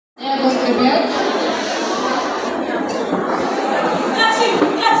again.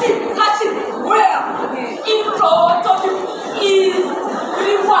 Catch it. Where? In front of you is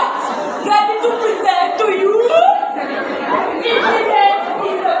green white, ready to present to you. Incident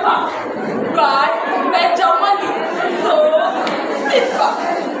in the park by Benjamin. So sit back,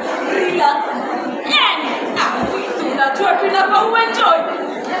 relax, and we soon that you are going to enjoy.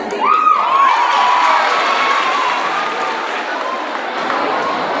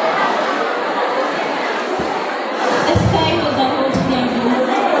 The sky was about clear blue.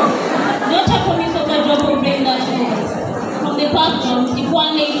 Not a promise of a drop of rain that falls. From the background, if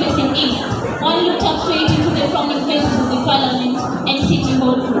one lay facing east, one looked up straight into the frowning faces of the Parliament and City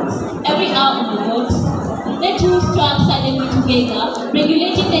Hall crews. Every hour on the box, the two struck suddenly together,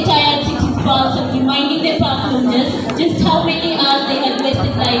 regulating the tired city's pulse and reminding the park loungers just how many hours they had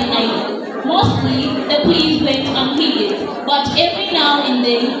wasted lying idle. Mostly, the pleas went unheeded, but every now and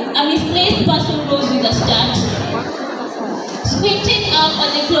then, a misplaced person rose with a start, squinting up at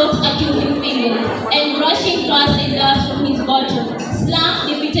the clock's accusing fingers, and brushing grass and dust from his bottom, slammed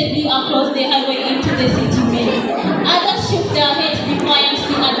repeatedly across the highway into the city maze. Others shook their heads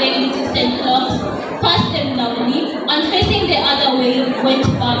defiantly at the insistent clocks, passed them loudly, and facing the other way, went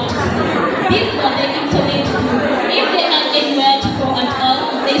back to sleep. These were the insolent few. If they had anywhere to go at all,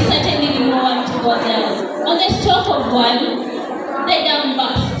 they certainly didn't want to go there. On the stroke of one, the dam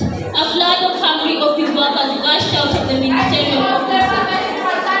burst. A flood of hungry office workers rushed out of the ministerial office.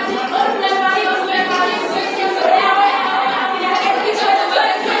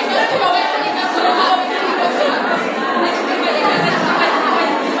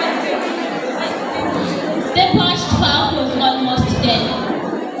 The parched park was almost dead,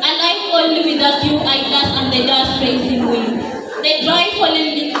 alive only with a few idlers and the dust-raising wind. The dry fallen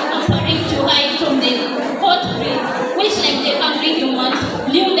leaves offering to hide from the hot breeze, which, like the hungry humans,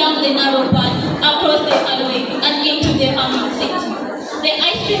 blew down the narrow path across the highway and into the humming city. The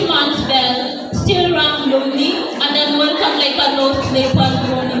ice cream man's bell still rang lonely and unwelcome like a lost leopard's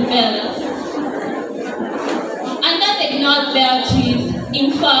warning bell. Under the gnarled bare trees,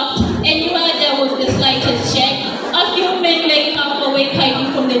 in fact, anywhere there was the slightest shake, a few men lay half awake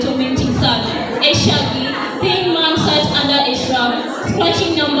hiding from the tormenting sun. A shaggy, thin man sat under a shrub,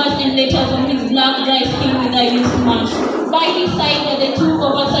 scratching numbers and letters on his black dry skin with a used match. By his side were the two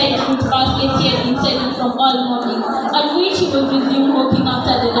oversized fruit baskets he had been selling from all morning, and which he would resume hawking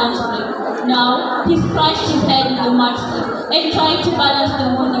after the lunch break. Now, he scratched his head with the matchstick and tried to balance the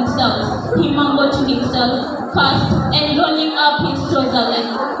morning cells. He mumbled to himself, cursed, and rolling up his trouser leg,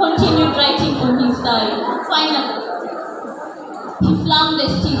 continued writing on his thigh. Finally, he flung the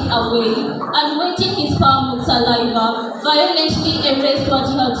stick away, and wetting his palm with saliva, violently erased what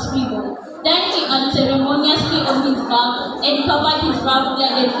he had scribbled. Then he unceremoniously on his back and covered his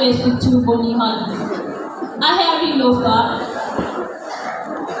rough-bearded face with two bony hands. A hairy loafer,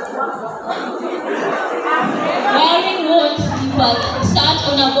 wearing worn slippers, sat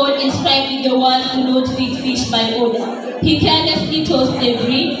on a board inscribed with the words "Do not feed fish by order." He carelessly tossed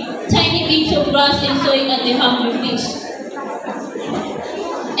debris, tiny bits of grass and soil at the hungry fish.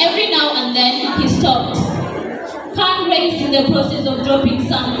 Every now and then, he stopped, hand raised in the process of dropping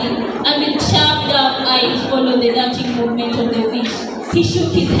something, and with sharp, dark eyes followed the darting movement of the fish. He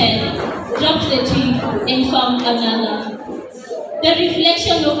shook his head, dropped the twig, and found another. The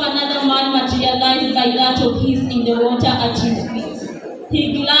reflection of another man materialized by that of his in the water at his feet.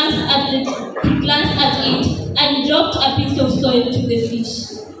 He glanced at it and dropped a piece of soil to the fish.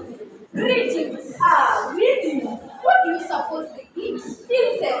 Greetings. Greetings. What do you suppose they eat?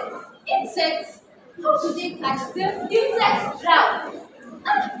 Insects. Insects? How do they catch them? Insects drown.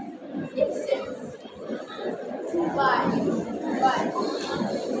 Insects. Too bad.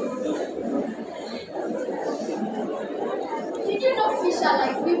 Did you know fish are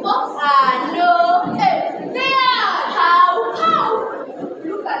like people? No. Hey, they are. How?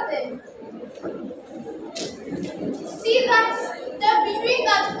 Look at them. See that? They've been doing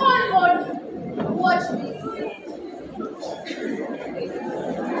that all morning. Watch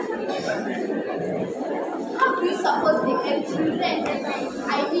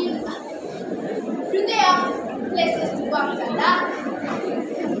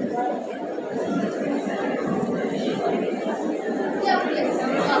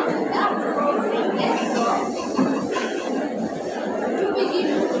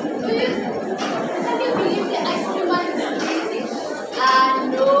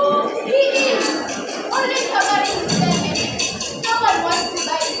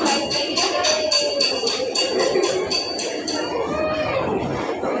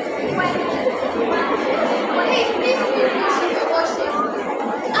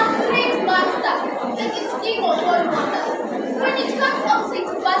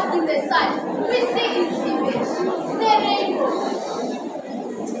sun, we see its image, the rainbow.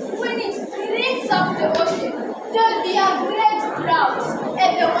 When it brings up the ocean, there will be a great drought,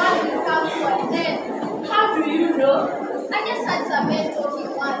 and the world will come to an end. How do you know? I just had some men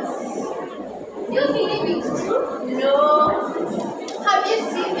talking once. You believe it's true? No. Have you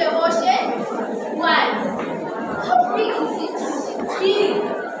seen the ocean? Once. How big is it? Big.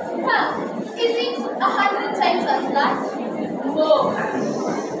 Huh. Is it 100 times as large? No.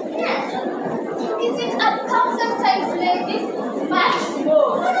 Yes. Is it 1,000 times maybe? Much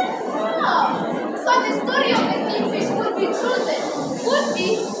more. Oh. So the story of the kingfish could be true then? Could be.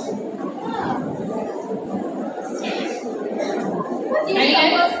 Oh. What do you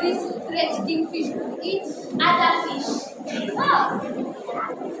suppose this great kingfish could eat? Other fish. Oh.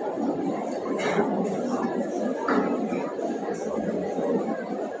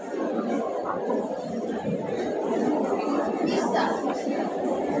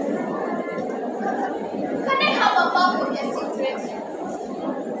 Can I have a puff of your secret?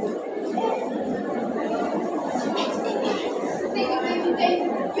 Thank you, baby, thank you.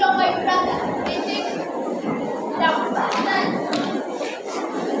 You're my brother. Thank you.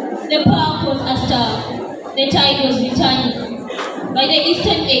 The park was astir. The tide was returning. By the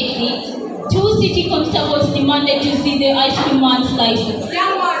eastern exit, 2 city constables demanded to see the ice cream man slices.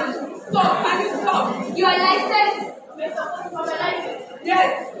 Young man, stop. Can you stop? You are licensed? You're supposed to have a license? Yes.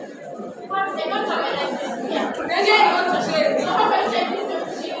 Once they don't have a license. Yeah. Then you want to share. So how can I say this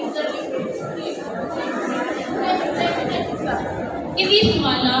to you in the please? Let me, sir. In this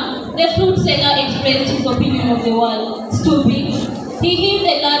manner, the fruit seller expressed his opinion of the world. Stooping, he heaved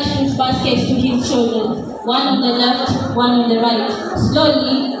the large fruit baskets to his shoulders, one on the left, one on the right.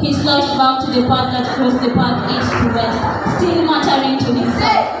 Slowly, he slouched back to the path that crossed the path east to west, still muttering to himself.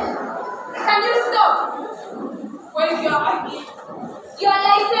 Hey! Can you stop? Where is your ID? Your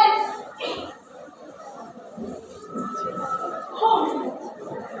license? Home.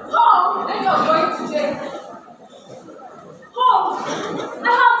 Home. Then you're going to jail. Home. I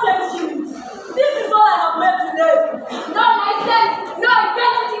have 10 shillings. This is all I have left today. No license, no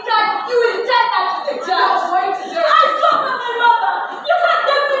identity card. You will tell that to the judge. You're going to jail. I saw my mother. You can't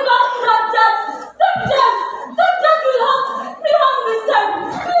take me back to that judge. That judge will help me home this time.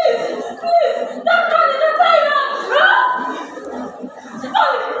 Please, that man is a tiger.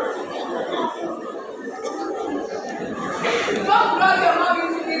 Sorry. Don't drag your mom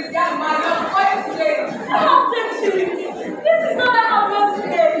into this, young man. You're going to jail. I have 10 shillings. This is all I have left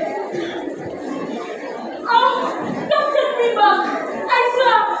today. Oh, don't take me back. I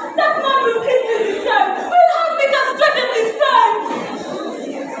swear, that man will kill me this time. Will have me castrated this time.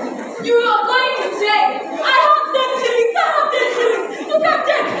 You are going to jail. I have 10 shillings. I have 10 shillings. You can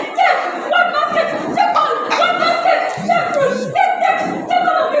take. One basket. Take all. One basket. Take fruit. Take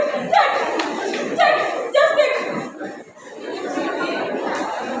all of it. Take. Just take.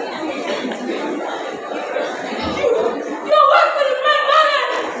 Your wife will remain barren.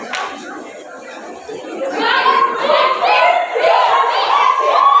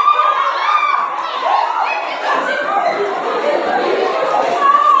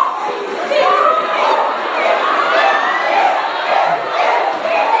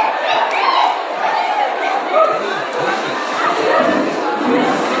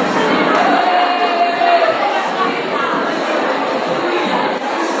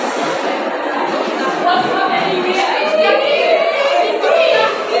 What's happening here?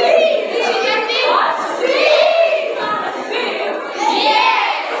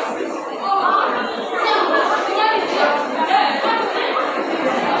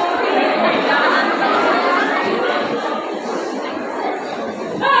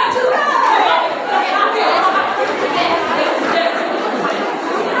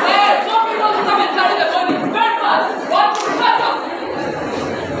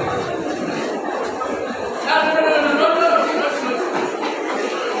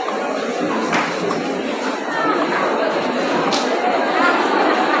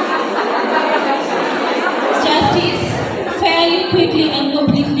 Quickly and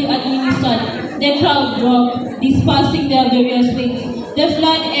completely administered. The crowd broke, dispersing their various ways. The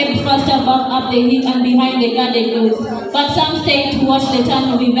flood ebbed faster back up the hill and behind the guarded doors, but some stayed to watch the turn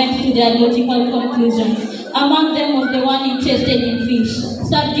of events to their logical conclusion. Among them was the one interested in fish.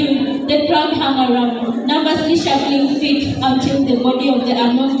 Subdued, the crowd hung around, nervously shuffling feet until the body of the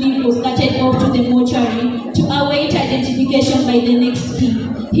unknown thief was carted off to the mortuary to await identification. investigation by the next key,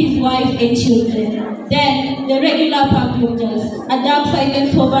 his wife and children. Then, the regular park rangers, a dark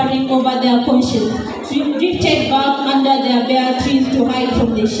silence hovering over their conscience, drifted back under their bare trees to hide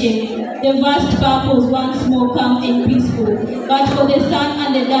from the shade. The vast park was once more calm and peaceful, but for the sun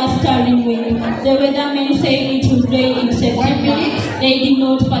and the dust stirring wind, the weathermen said it would rain in September. They did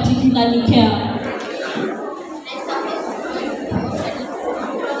not particularly care.